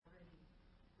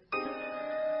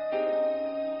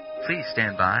Please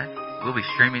stand by. We'll be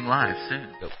streaming live soon.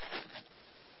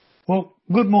 Well,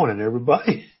 good morning,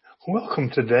 everybody. Welcome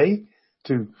today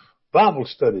to Bible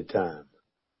study time.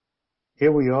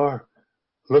 Here we are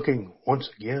looking once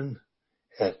again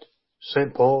at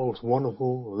St. Paul's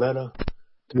wonderful letter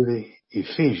to the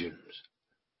Ephesians.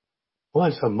 Well,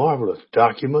 it's a marvelous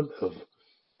document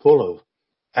full of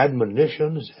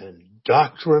admonitions and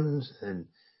doctrines and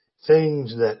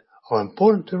things that are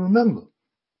important to remember.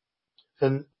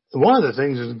 And one of the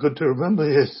things that's good to remember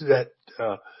is that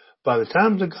by the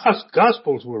time the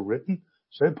Gospels were written,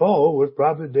 St. Paul was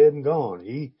probably dead and gone.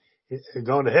 He had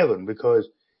gone to heaven because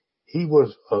he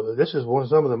was, this is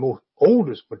some of the most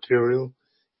oldest material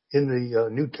in the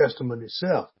New Testament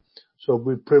itself. So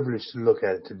we're privileged to look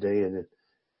at it today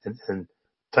and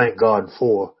thank God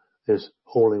for this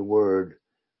holy word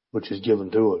which is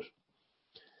given to us.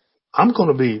 I'm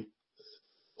going to be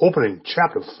opening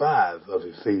chapter 5 of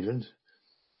Ephesians.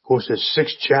 Of course, there's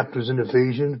 6 chapters in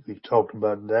Ephesians. We've talked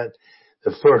about that.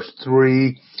 The first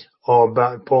 3 are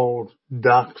about Paul's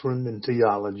doctrine and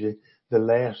theology. The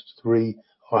last 3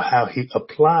 are how he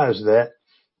applies that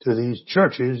to these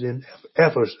churches in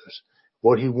Ephesus,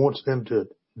 what he wants them to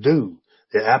do,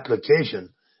 the application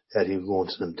that he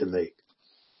wants them to make.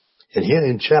 And here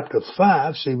in chapter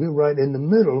 5, see, we're right in the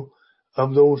middle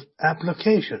of those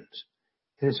applications.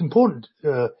 And it's important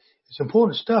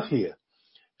stuff here,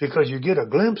 because you get a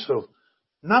glimpse of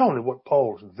not only what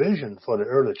Paul's vision for the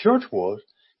early church was,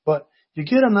 but you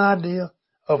get an idea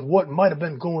of what might have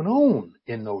been going on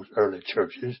in those early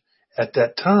churches at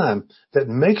that time that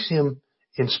makes him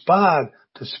inspired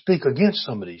to speak against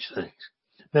some of these things.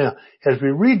 Now, as we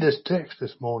read this text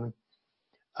this morning,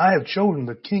 I have chosen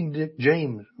the King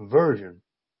James Version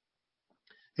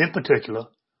in particular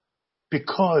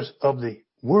because of the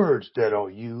words that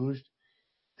are used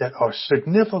that are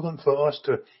significant for us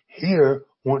to hear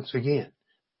once again.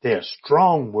 They're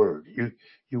strong words.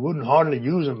 You wouldn't hardly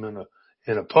use them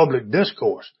in a public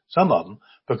discourse, some of them,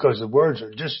 because the words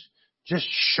are just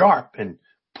sharp and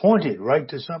pointed right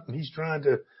to something he's trying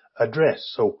to address.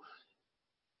 So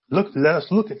let us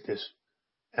look at this.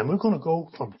 And we're going to go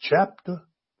from chapter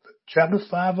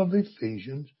 5 of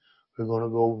Ephesians. We're going to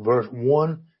go verse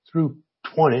 1 through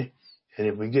 20. And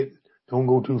if we don't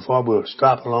go too far, we'll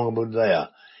stop along about there.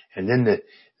 And then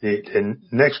the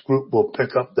next group will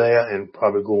pick up there and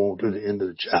probably go on to the end of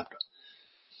the chapter.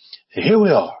 And here we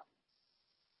are.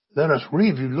 Let us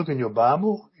read. If you look in your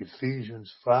Bible, Ephesians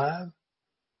 5,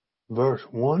 verse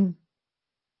 1.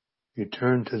 You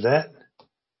turn to that.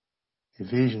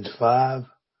 Ephesians 5,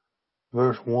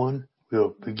 verse 1.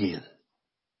 We'll begin.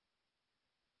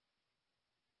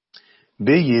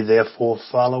 Be ye therefore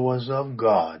followers of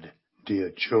God,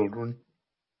 dear children,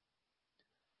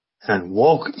 and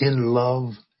walk in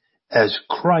love as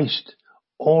Christ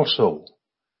also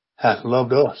hath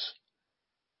loved us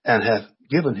and hath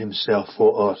given himself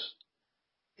for us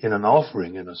in an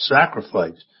offering and a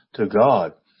sacrifice to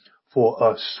God for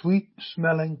a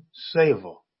sweet-smelling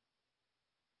savor.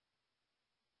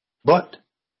 But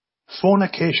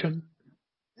fornication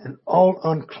and all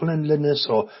uncleanliness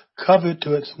or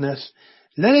covetousness,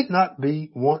 let it not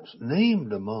be once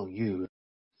named among you,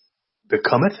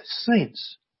 becometh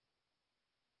saints.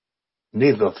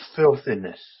 Neither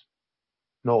filthiness,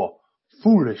 nor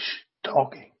foolish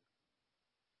talking,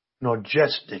 nor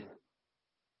jesting,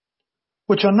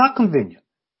 which are not convenient,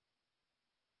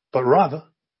 but rather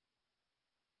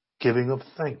giving of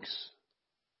thanks.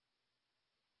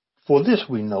 For this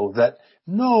we know that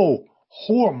no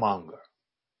whoremonger,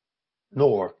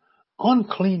 nor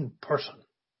unclean person,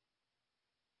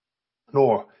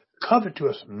 nor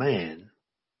covetous man,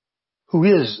 who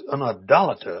is an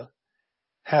idolater,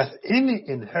 hath any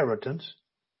inheritance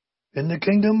in the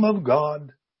kingdom of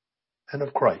God and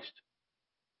of Christ.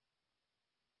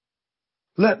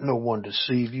 Let no one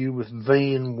deceive you with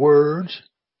vain words,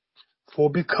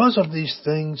 for because of these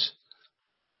things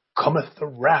cometh the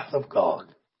wrath of God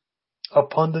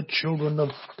upon the children of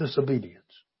disobedience.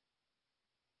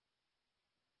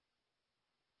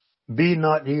 Be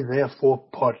not ye therefore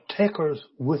partakers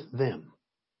with them.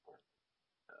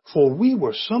 For we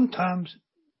were sometimes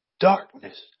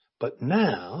darkness, but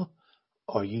now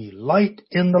are ye light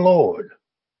in the Lord.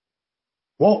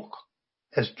 Walk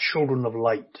as children of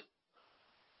light.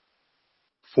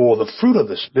 For the fruit of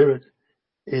the Spirit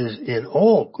is in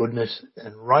all goodness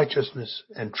and righteousness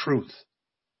and truth,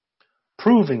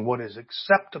 proving what is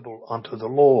acceptable unto the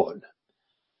Lord.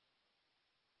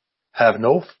 Have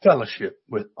no fellowship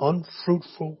with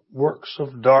unfruitful works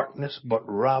of darkness, but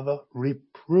rather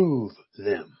reprove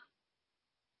them.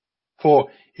 For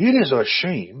it is a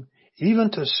shame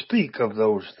even to speak of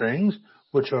those things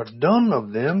which are done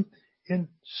of them in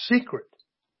secret.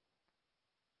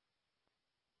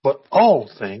 But all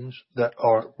things that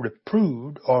are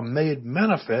reproved are made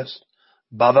manifest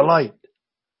by the light.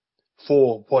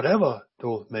 For whatever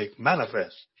doth make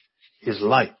manifest is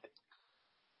light.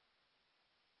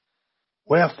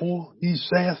 Wherefore he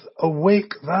saith,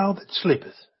 Awake thou that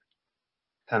sleepest,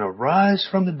 and arise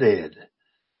from the dead,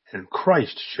 and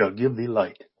Christ shall give thee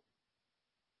light.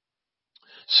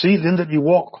 See then that ye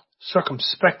walk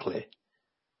circumspectly,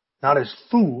 not as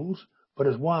fools, but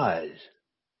as wise,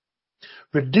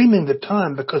 redeeming the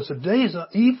time, because the days are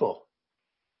evil.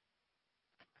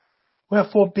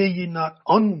 Wherefore be ye not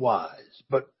unwise,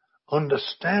 but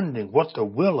understanding what the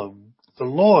will of the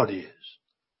Lord is.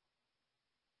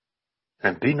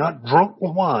 And be not drunk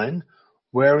with wine,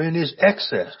 wherein is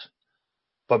excess,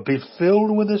 but be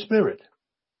filled with the Spirit,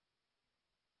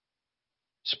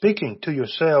 speaking to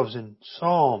yourselves in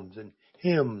psalms and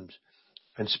hymns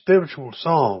and spiritual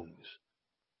songs,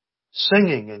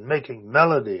 singing and making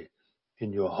melody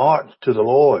in your heart to the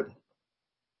Lord,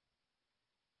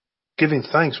 giving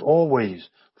thanks always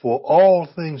for all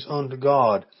things unto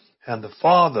God and the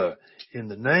Father in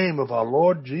the name of our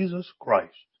Lord Jesus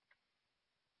Christ.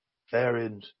 There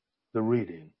ends the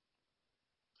reading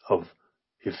of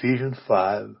Ephesians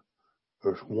 5,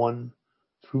 verse 1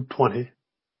 through 20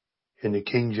 in the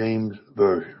King James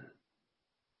Version.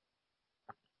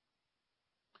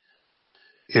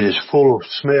 It is full of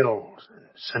smells,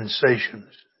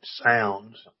 sensations,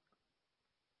 sounds.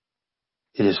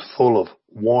 It is full of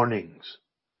warnings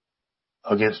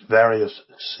against various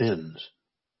sins.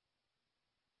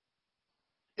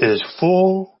 It is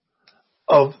full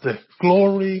of the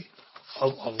glory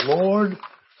of a Lord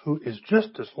who is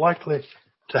just as likely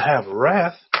to have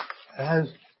wrath as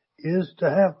is to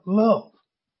have love,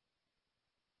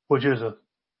 which is a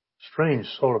strange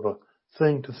sort of a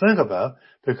thing to think about,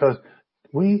 because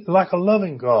we, like a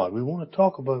loving God, we want to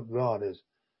talk about God as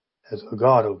a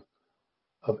God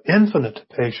of infinite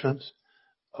patience,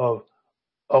 of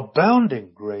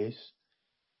abounding grace.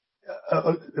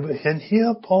 And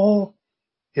here Paul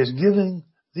is giving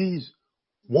these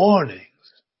warnings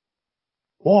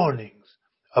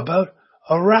about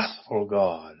a wrathful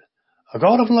God. A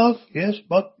God of love, yes,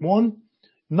 but one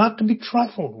not to be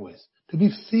trifled with, to be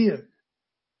feared,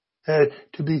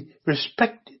 to be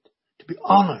respected, to be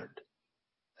honored.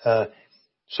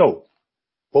 So,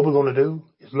 what we're going to do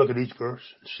is look at each verse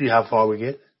and see how far we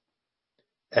get,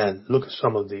 and look at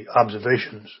some of the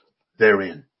observations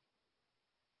therein.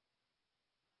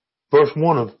 Verse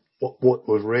 1 of what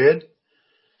was read.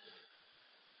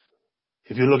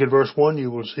 If you look at verse 1, you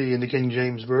will see in the King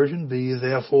James Version, Be ye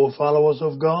therefore followers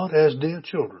of God as dear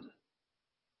children.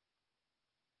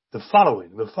 The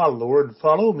word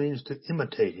follow means to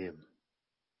imitate Him.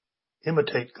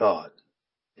 Imitate God.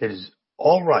 It is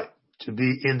all right to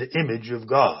be in the image of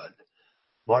God.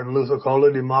 Martin Luther called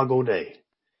it imago Dei.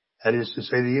 That is to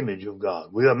say, the image of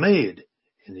God. We are made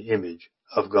in the image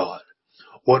of God.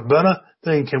 What better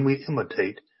thing can we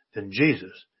imitate than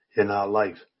Jesus in our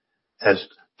life as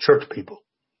church people?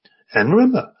 And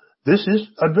remember, this is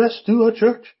addressed to a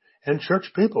church and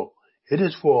church people. It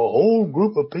is for a whole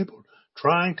group of people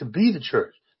trying to be the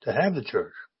church, to have the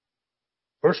church.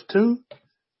 Verse 2,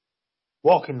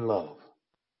 walk in love,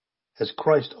 as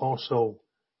Christ also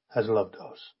has loved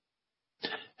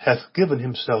us, hath given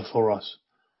himself for us,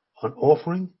 an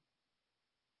offering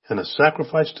and a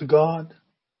sacrifice to God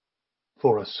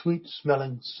for a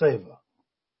sweet-smelling savor.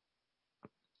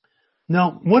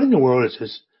 Now, what in the world is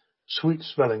this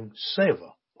sweet-smelling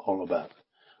savor all about?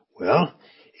 Well,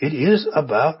 it is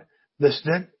about this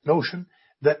notion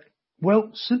that,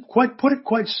 well, put it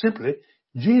quite simply,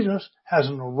 Jesus has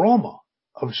an aroma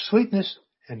of sweetness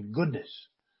and goodness,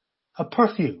 a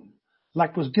perfume,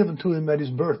 like was given to him at his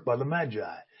birth by the Magi,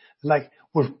 like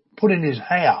was put in his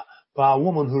hair by a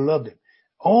woman who loved him.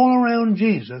 All around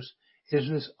Jesus is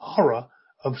this aura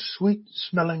of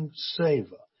sweet-smelling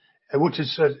savor, which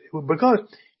is said because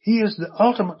he is the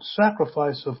ultimate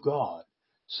sacrifice of God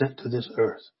sent to this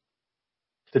earth.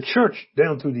 The church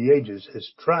down through the ages has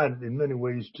tried in many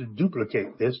ways to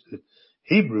duplicate this. The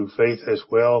Hebrew faith as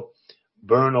well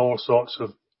burn all sorts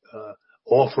of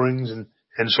offerings and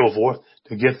so forth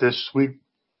to get this sweet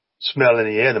smell in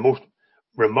the air. The most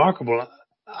remarkable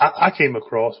I came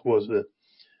across was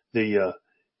the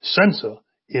censer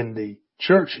in the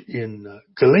church in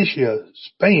Galicia,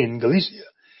 Spain. Galicia,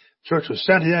 Church of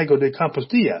Santiago de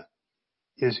Compostela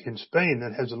is in Spain,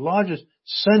 that has the largest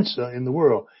censer in the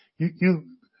world. You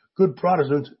good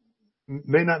Protestants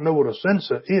may not know what a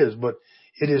censer is, but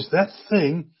it is that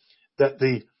thing that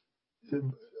the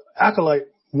acolyte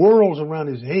whirls around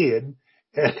his head,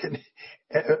 and,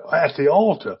 at the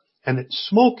altar, and it's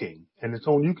smoking, and it's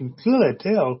on. You can clearly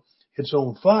tell it's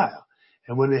on fire.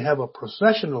 And when they have a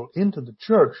processional into the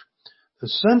church, the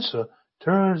censer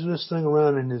turns this thing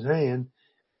around in his hand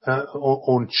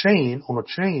on a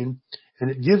chain,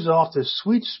 and it gives off this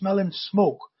sweet smelling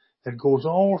smoke that goes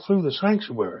all through the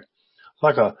sanctuary,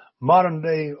 like a modern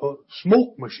day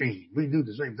smoke machine. We do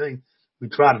the same thing we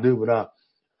try to do with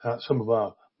some of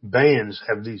our bands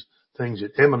have these things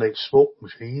that emanate smoke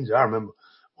machines. I remember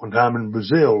one time in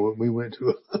Brazil, we went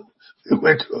to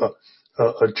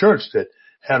a church that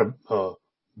had a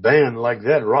band like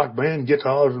that, a rock band,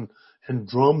 guitars and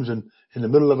drums, and in the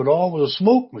middle of it all was a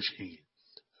smoke machine.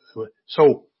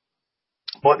 So,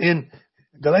 but in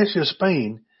Galicia,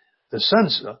 Spain, the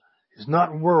censer is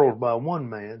not whirled by one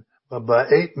man, but by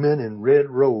 8 men in red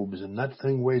robes, and that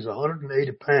thing weighs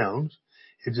 180 pounds.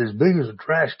 It's as big as a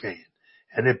trash can.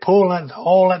 And they pull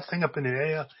all that thing up in the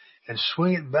air and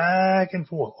swing it back and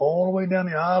forth all the way down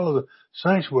the aisle of the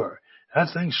sanctuary.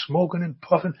 That thing's smoking and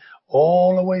puffing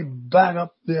all the way back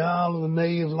up the aisle of the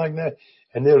nave like that.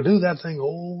 And they'll do that thing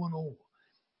over and over.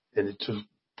 And it to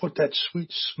put that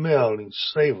sweet smell and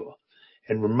savor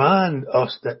and remind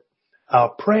us that our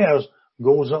prayers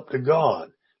goes up to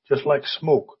God, just like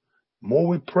smoke. The more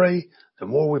we pray, the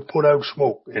more we put out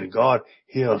smoke, and God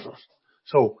hears us.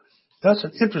 So that's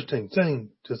an interesting thing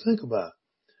to think about.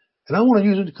 And I want to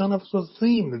use it kind of as a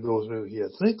theme to go through here.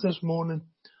 Think this morning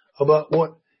about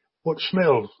what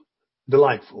smells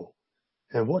delightful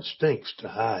and what stinks to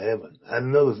high heaven.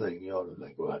 And another thing you ought to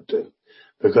think about too,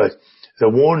 because the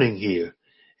warning here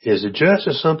is that just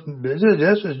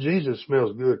as Jesus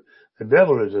smells good, the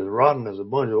devil is as rotten as a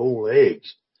bunch of old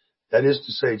eggs. That is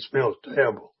to say, it smells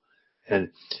terrible. And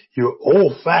your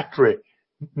olfactory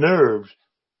nerves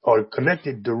are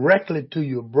connected directly to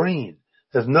your brain.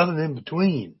 There's nothing in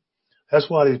between. That's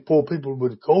why these poor people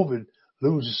with COVID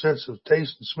lose a sense of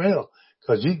taste and smell,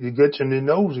 because you get in your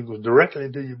nose, it goes directly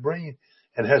into your brain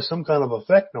and has some kind of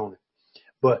effect on it.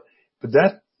 But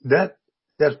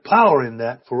there's power in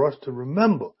that for us to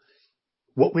remember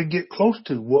what we get close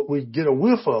to, what we get a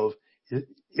whiff of.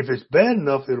 If it's bad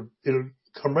enough, it'll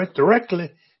come right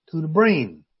directly to the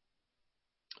brain.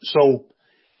 So,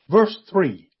 verse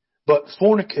 3, but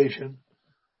fornication,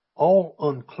 all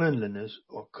uncleanliness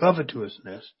or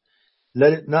covetousness,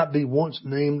 let it not be once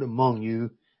named among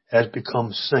you as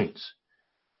becomes saints.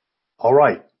 All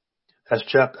right. That's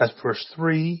verse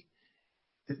 3.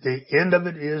 The end of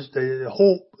it is the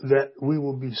hope that we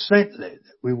will be saintly,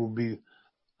 that we will be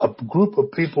a group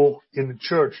of people in the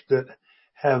church that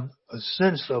have a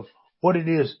sense of what it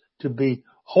is to be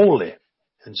holy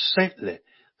and saintly.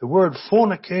 The word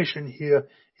fornication here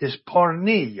is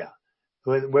porneia,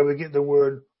 where we get the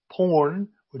word porn,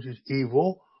 which is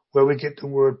evil, where we get the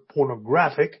word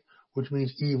pornographic, which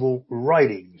means evil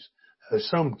writings.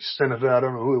 Some senator, I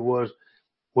don't know who it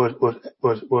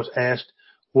was asked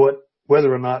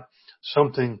whether or not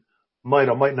something might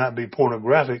or might not be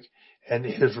pornographic, and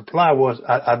his reply was,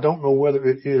 I don't know whether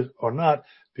it is or not,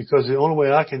 because the only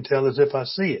way I can tell is if I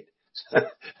see it.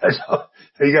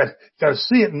 You got to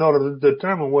see it in order to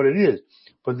determine what it is.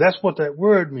 But that's what that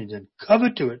word means. And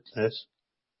covetousness,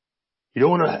 you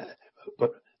don't want to,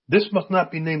 but this must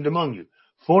not be named among you.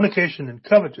 Fornication and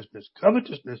covetousness.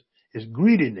 Covetousness is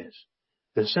greediness,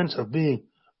 the sense of being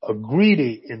a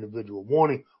greedy individual,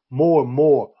 wanting more and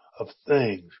more of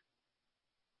things.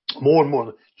 More and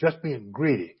more, just being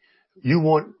greedy. You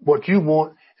want what you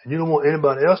want, and you don't want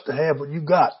anybody else to have what you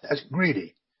got. That's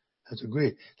greedy. That's a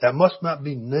greed. That must not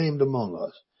be named among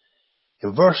us.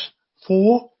 In verse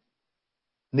 4,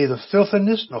 neither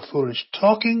filthiness, nor foolish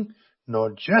talking,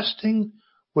 nor jesting,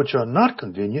 which are not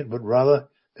convenient, but rather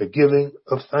the giving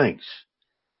of thanks.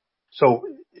 So,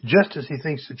 just as he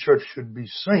thinks the church should be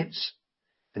saints,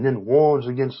 and then warns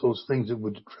against those things that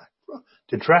would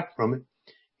detract from it,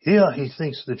 here he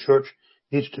thinks the church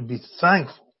needs to be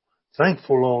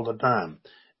thankful all the time.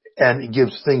 And he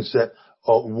gives things that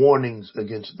are warnings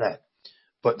against that.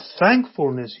 But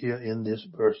thankfulness here in this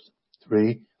verse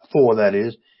 4, that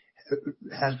is,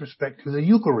 has respect to the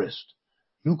Eucharist.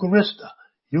 Eucharista.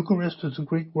 Eucharist is the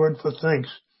Greek word for thanks.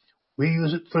 We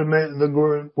use it for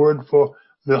the word for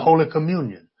the Holy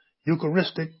Communion.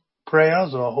 Eucharistic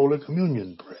prayers are Holy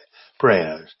Communion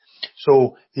prayers.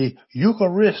 So the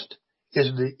Eucharist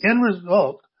is the end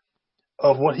result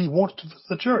of what he wants for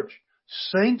the church.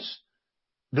 Saints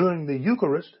doing the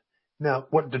Eucharist. Now,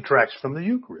 what detracts from the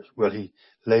Eucharist? Well, he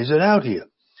lays it out here.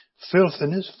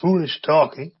 Filthiness, foolish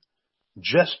talking,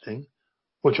 jesting,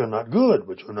 which are not good,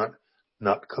 which are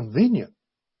not convenient.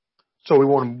 So we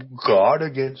want to guard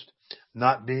against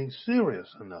not being serious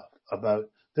enough about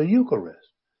the Eucharist,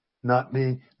 not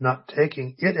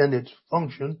taking it and its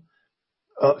function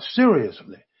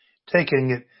seriously,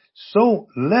 taking it so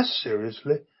less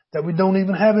seriously that we don't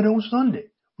even have it on Sunday.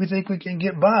 We think we can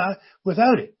get by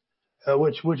without it,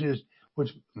 which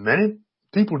many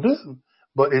people do,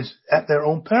 but it's at their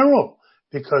own peril,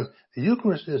 because the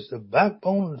Eucharist is the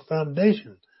backbone and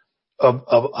foundation of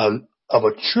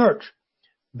a church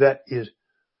that is,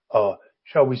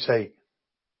 shall we say,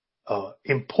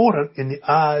 important in the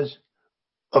eyes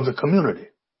of the community.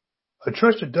 A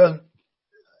church that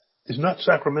is not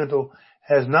sacramental,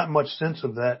 has not much sense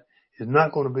of that, is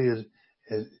not going to be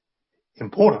as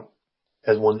important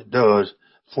as one that does,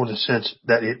 for the sense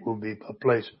that it will be a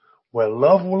place where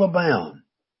love will abound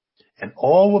and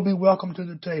all will be welcome to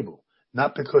the table.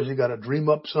 Not because you got to dream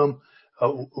up some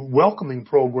welcoming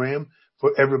program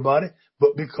for everybody,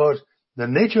 but because the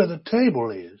nature of the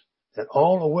table is that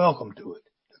all are welcome to it,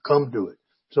 to come to it.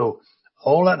 So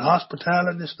all that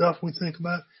hospitality stuff we think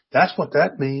about, that's what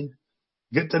that means.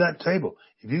 Get to that table.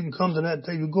 If you can come to that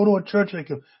table, you go to a church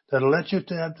that'll let you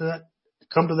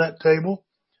come to that table,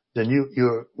 then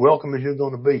you're welcome as you're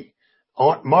going to be.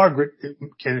 Aunt Margaret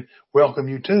can welcome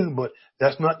you too, but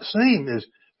that's not the same as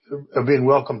being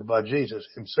welcomed by Jesus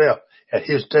himself at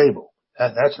his table.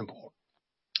 That's important.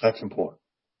 That's important.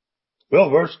 Well,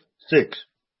 verse 5,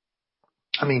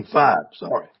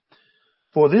 sorry.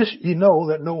 For this ye know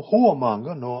that no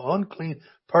whoremonger, nor unclean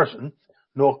person,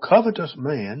 nor covetous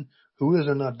man, who is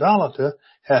an idolater,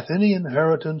 hath any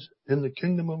inheritance in the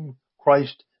kingdom of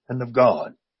Christ and of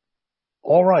God.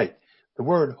 All right. The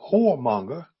word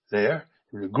whoremonger there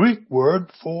is a Greek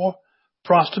word for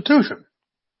prostitution.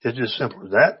 It's as simple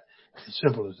as that. It's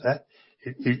simple as that.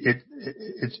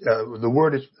 The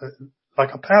word is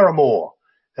like a paramour.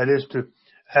 That is to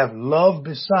have love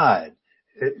beside.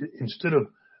 Instead of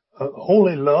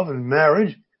holy love and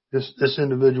marriage, this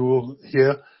individual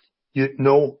here,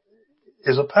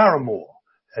 is a paramour.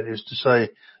 That is to say,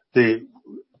 the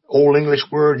Old English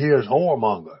word here is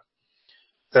whoremonger.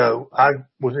 I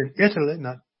was in Italy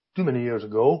not too many years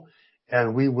ago,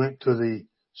 and we went to the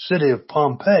city of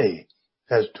Pompeii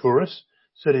as tourists.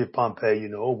 City of Pompeii,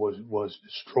 was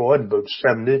destroyed about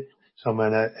 70, somewhere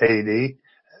in that AD,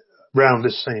 around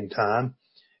this same time,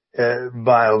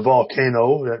 by a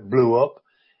volcano that blew up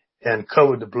and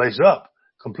covered the place up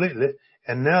completely.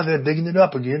 And now they're digging it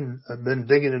up again. I've been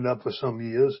digging it up for some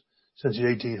years, since the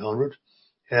 1800s.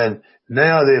 And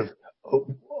now they've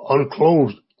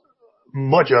unclosed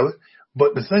much of it.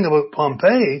 But the thing about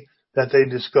Pompeii that they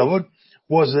discovered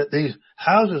was that these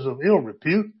houses of ill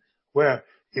repute, where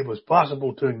it was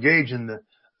possible to engage in the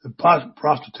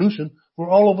prostitution, were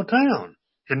all over town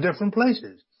in different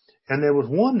places. And there was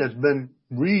one that's been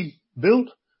rebuilt,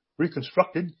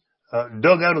 reconstructed,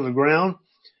 dug out of the ground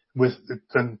with the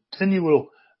continual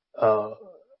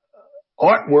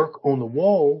artwork on the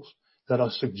walls that are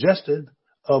suggestive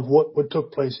of what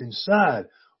took place inside,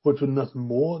 which was nothing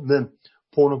more than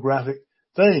pornographic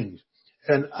things.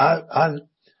 And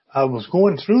I was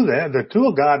going through there. The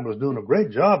tour guide was doing a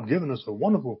great job giving us a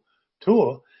wonderful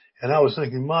tour. And I was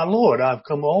thinking, my Lord, I've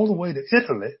come all the way to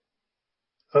Italy,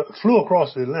 flew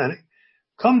across the Atlantic,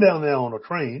 come down there on a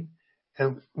train,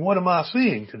 and what am I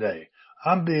seeing today?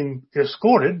 I'm being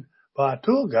escorted by a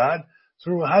tour guide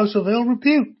through a house of ill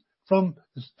repute from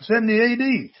 70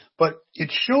 AD. But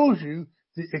it shows you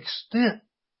the extent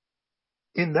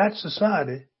in that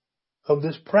society of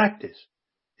this practice.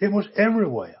 It was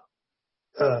everywhere.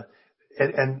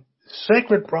 And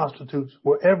sacred prostitutes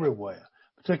were everywhere,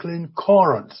 particularly in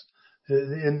Corinth.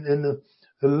 In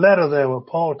the letter there where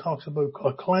Paul talks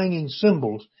about clanging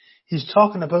cymbals, he's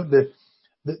talking about the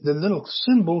little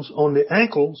symbols on the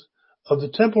ankles of the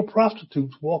temple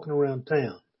prostitutes walking around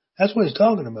town. That's what he's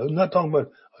talking about. He's not talking about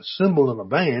a cymbal and a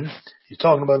band. He's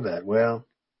talking about that. Well,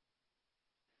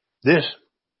 this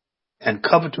and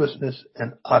covetousness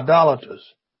and idolaters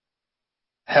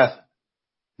hath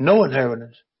no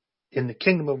inheritance in the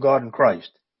kingdom of God in Christ.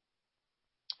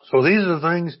 So these are the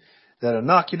things that'll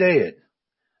knock you dead,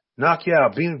 knock you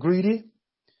out. Being greedy,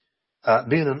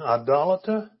 being an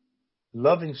idolater,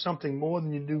 loving something more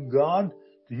than you do God.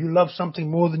 Do you love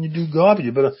something more than you do God?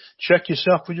 You better check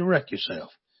yourself before you wreck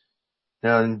yourself.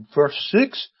 Now in verse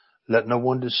 6, let no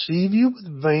one deceive you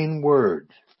with vain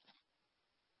words,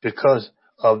 because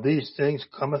of these things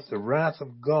cometh the wrath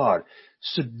of God.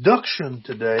 Seduction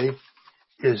today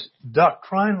is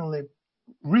doctrinally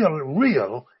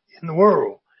real in the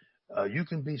world. You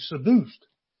can be seduced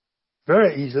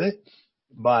very easily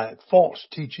by false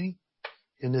teaching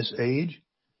in this age.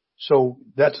 So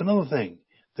that's another thing.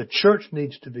 The church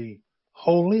needs to be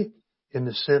holy in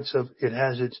the sense of it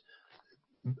has its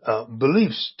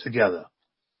beliefs together.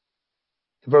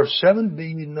 Verse 7,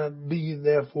 be ye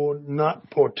therefore not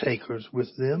partakers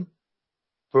with them.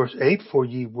 Verse 8, for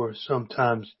ye were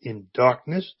sometimes in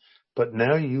darkness, but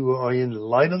now you are in the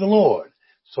light of the Lord.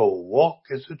 So walk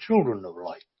as the children of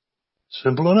light.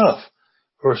 Simple enough.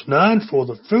 Verse 9, for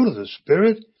the fruit of the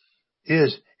Spirit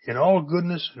is in all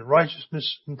goodness and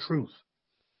righteousness and truth.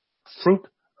 Fruit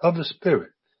of the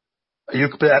Spirit.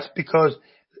 That's because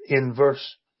in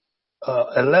verse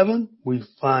 11, we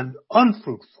find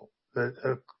unfruitful,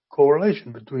 a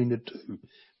correlation between the two.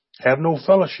 Have no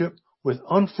fellowship with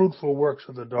unfruitful works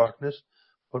of the darkness,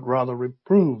 but rather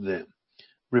reprove them.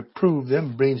 Reprove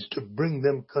them means to bring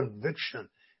them conviction,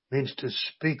 means to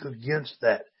speak against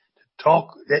that, to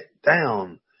talk it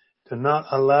down, to not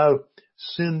allow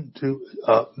sin to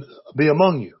be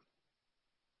among you.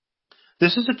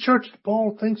 This is a church that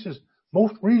Paul thinks is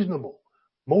most reasonable,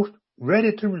 most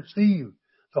ready to receive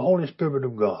the Holy Spirit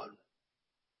of God.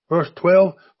 Verse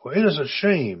 12, for it is a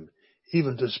shame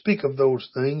even to speak of those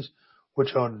things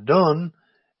which are done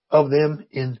of them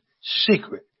in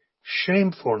secret.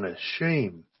 Shamefulness,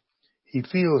 shame. He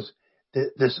feels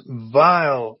this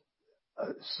vile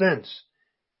sense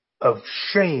of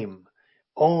shame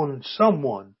on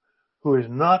someone who is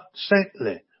not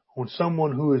saintly, on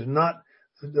someone who is not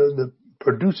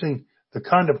producing the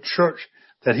kind of church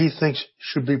that he thinks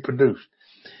should be produced.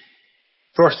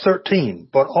 Verse 13,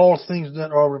 but all things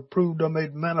that are reproved are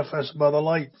made manifest by the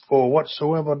light, for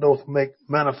whatsoever doth make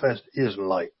manifest is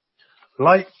light.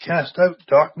 Light cast out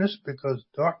darkness, because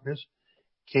darkness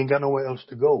can't got nowhere else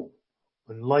to go.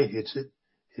 When light hits it,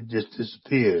 it just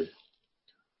disappears.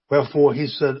 Wherefore he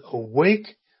said,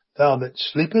 awake, thou that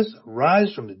sleepest,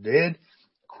 arise from the dead,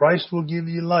 Christ will give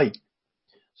you light.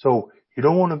 So you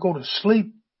don't want to go to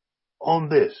sleep on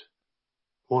this.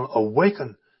 You want to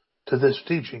awaken to this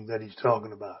teaching that he's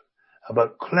talking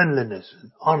about cleanliness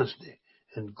and honesty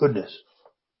and goodness.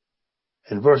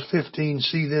 In verse 15,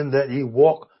 see then that ye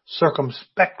walk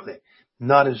circumspectly,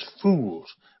 not as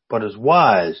fools, but as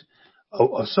wise.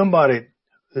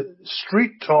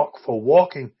 Street talk for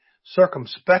walking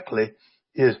circumspectly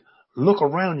is look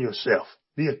around yourself.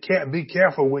 Be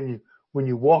careful when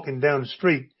you're walking down the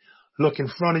street. Look in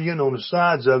front of you and on the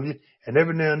sides of you, and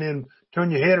every now and then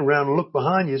turn your head around and look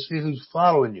behind you, see who's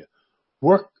following you.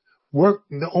 Work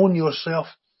on yourself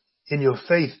in your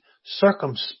faith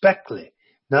circumspectly.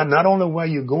 Not only where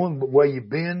you're going, but where you've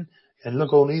been, and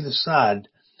look on either side.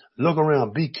 Look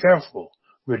around. Be careful.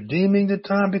 Redeeming the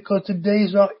time, because the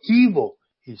days are evil,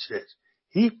 he says.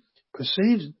 He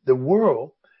perceives the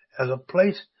world as a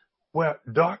place where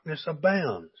darkness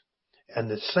abounds. And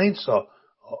the saints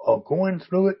are going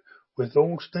through it with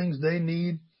those things they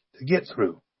need to get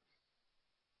through.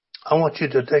 I want you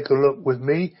to take a look with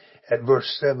me at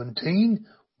verse 17.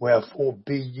 Wherefore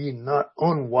be ye not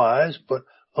unwise, but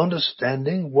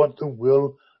understanding what the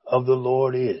will of the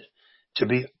Lord is. To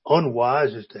be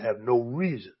unwise is to have no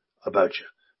reason about you.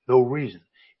 No reason.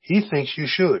 He thinks you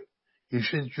should. You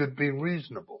should be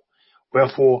reasonable.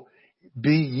 Wherefore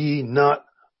be ye not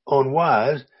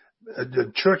unwise.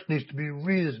 The church needs to be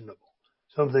reasonable.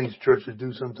 Some things churches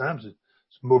do sometimes it's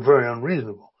very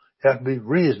unreasonable. You have to be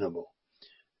reasonable.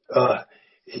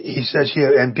 He says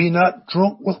here, and be not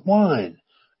drunk with wine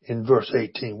in verse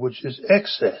 18, which is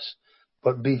excess,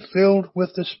 but be filled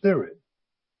with the Spirit.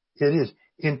 It is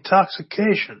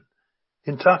intoxication.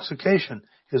 Intoxication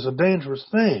is a dangerous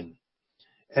thing.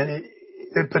 And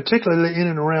it particularly in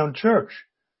and around church.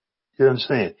 You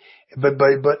understand? But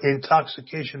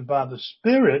intoxication by the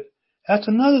Spirit, that's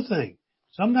another thing.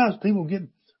 Sometimes people get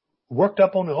worked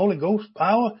up on the Holy Ghost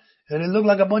power, and they look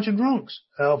like a bunch of drunks,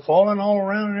 falling all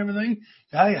around and everything.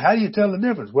 How do you tell the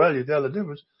difference? Well, you tell the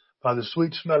difference by the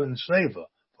sweet smelling savor,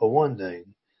 for one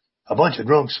thing. A bunch of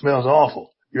drunks smells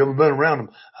awful. You ever been around them?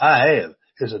 I have.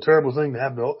 It's a terrible thing to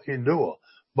have to endure.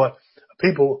 But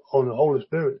people on the Holy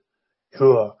Spirit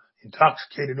who are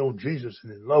intoxicated on Jesus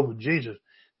and in love with Jesus,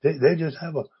 they just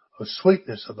have a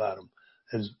sweetness about them.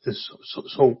 It's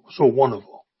so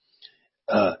wonderful.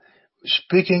 The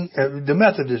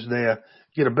Methodists there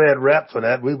get a bad rap for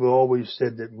that. We were always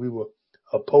said that we were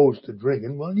opposed to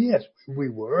drinking. Well, yes, we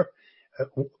were,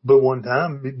 but one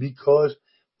time, because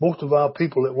most of our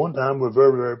people at one time were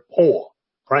very, very poor,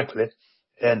 frankly,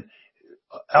 and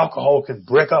alcohol can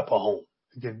break up a home.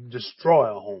 It can destroy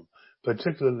a home,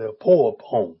 particularly a poor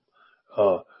home,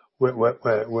 where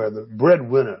the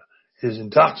breadwinner is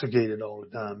intoxicated all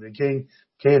the time. They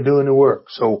can't do any work.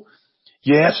 So,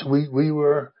 yes, we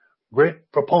were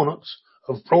great proponents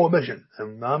of prohibition,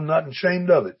 and I'm not ashamed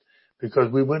of it,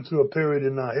 because we went through a period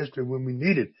in our history when we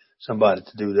needed somebody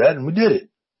to do that, and we did it.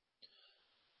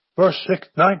 Verse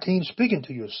 19, speaking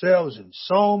to yourselves in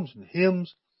psalms and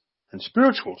hymns and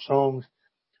spiritual songs,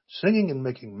 singing and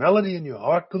making melody in your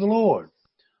heart to the Lord.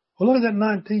 Well, look at that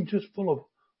 19, just full of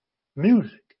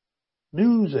music.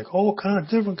 Music, all kinds,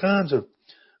 different kinds of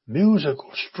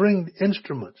musical stringed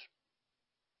instruments.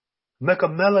 Make a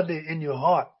melody in your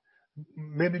heart.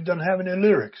 Maybe it doesn't have any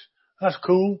lyrics. That's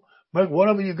cool. Make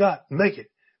whatever you got, make it.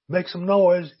 Make some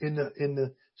noise in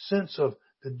the sense of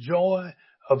the joy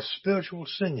of spiritual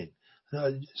singing.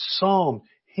 Psalms,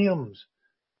 hymns.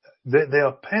 They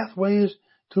are pathways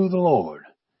to the Lord.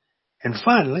 And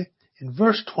finally, in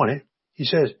verse 20, he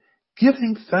says,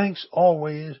 giving thanks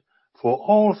always for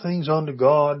all things unto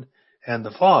God and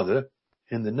the Father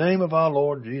in the name of our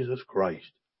Lord Jesus Christ.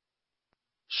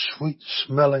 Sweet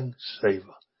smelling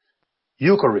savor.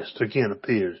 Eucharist again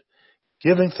appears.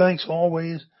 Giving thanks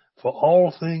always for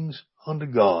all things unto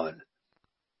God.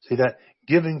 See that?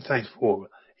 Giving thanks for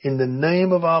in the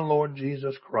name of our Lord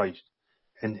Jesus Christ.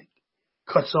 And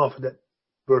cuts off at that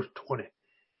verse 20.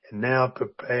 And now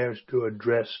prepares to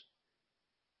address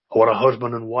what a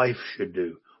husband and wife should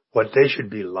do. What they should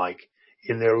be like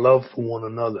in their love for one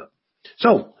another.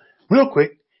 So, real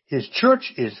quick, his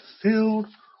church is filled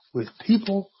with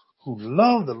people who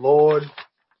love the Lord.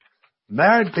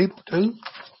 Married people too.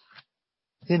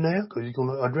 In there, because he's going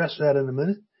to address that in a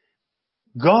minute.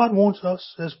 God wants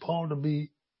us, says Paul, to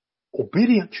be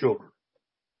obedient children.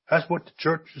 That's what the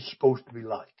church is supposed to be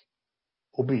like.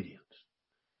 Obedience.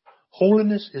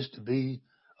 Holiness is to be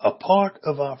a part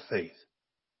of our faith.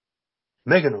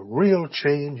 Making a real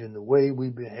change in the way we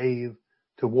behave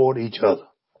toward each other.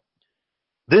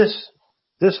 This,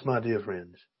 my dear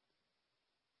friends,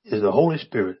 is the Holy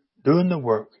Spirit doing the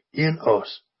work in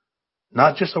us.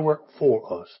 Not just a work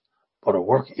for us, but a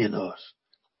work in us.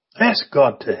 Ask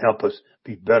God to help us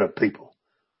be better people.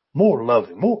 More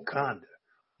loving, more kinder,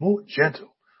 more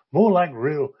gentle, more like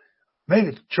real,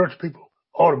 maybe church people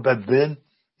ought to have been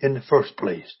in the first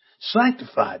place.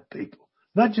 Sanctified people.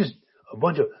 Not just a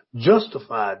bunch of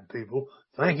justified people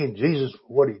thanking Jesus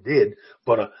for what he did,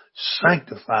 but a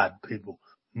sanctified people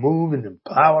moved and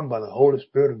empowered by the Holy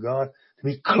Spirit of God to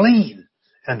be clean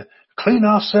and clean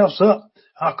ourselves up,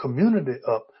 our community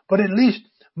up, but at least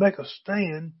make a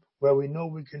stand where we know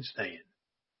we can stand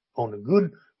on the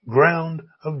good ground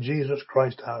of Jesus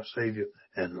Christ, our Savior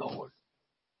and Lord.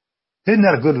 Isn't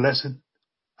that a good lesson?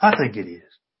 I think it is.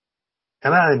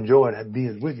 And I enjoyed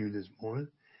being with you this morning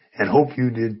and hope you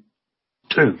did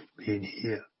too, being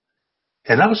here.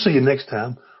 And I'll see you next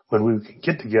time when we can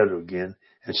get together again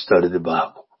and study the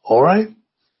Bible. All right?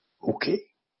 Okay.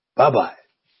 Bye-bye.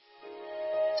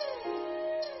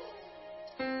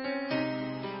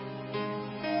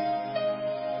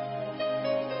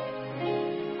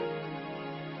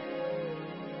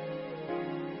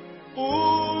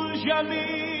 Hoje a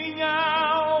minha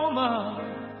alma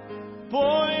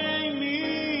põe em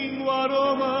mim o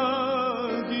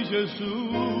aroma de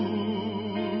Jesus.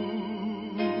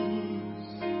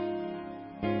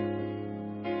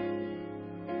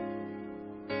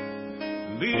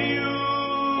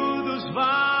 Lírio dos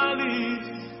vales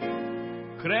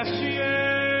cresce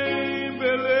em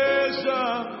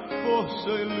beleza, força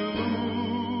e luz.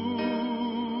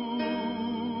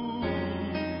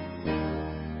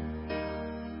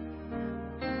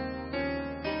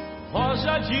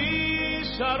 Rosa de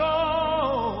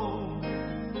Sharon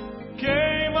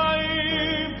queima a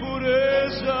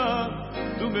impureza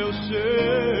do meu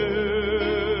ser.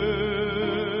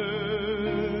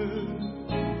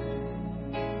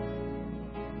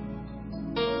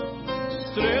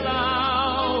 Estrela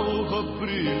alva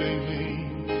brilha em mim,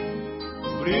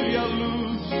 brilha a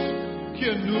luz que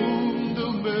nunca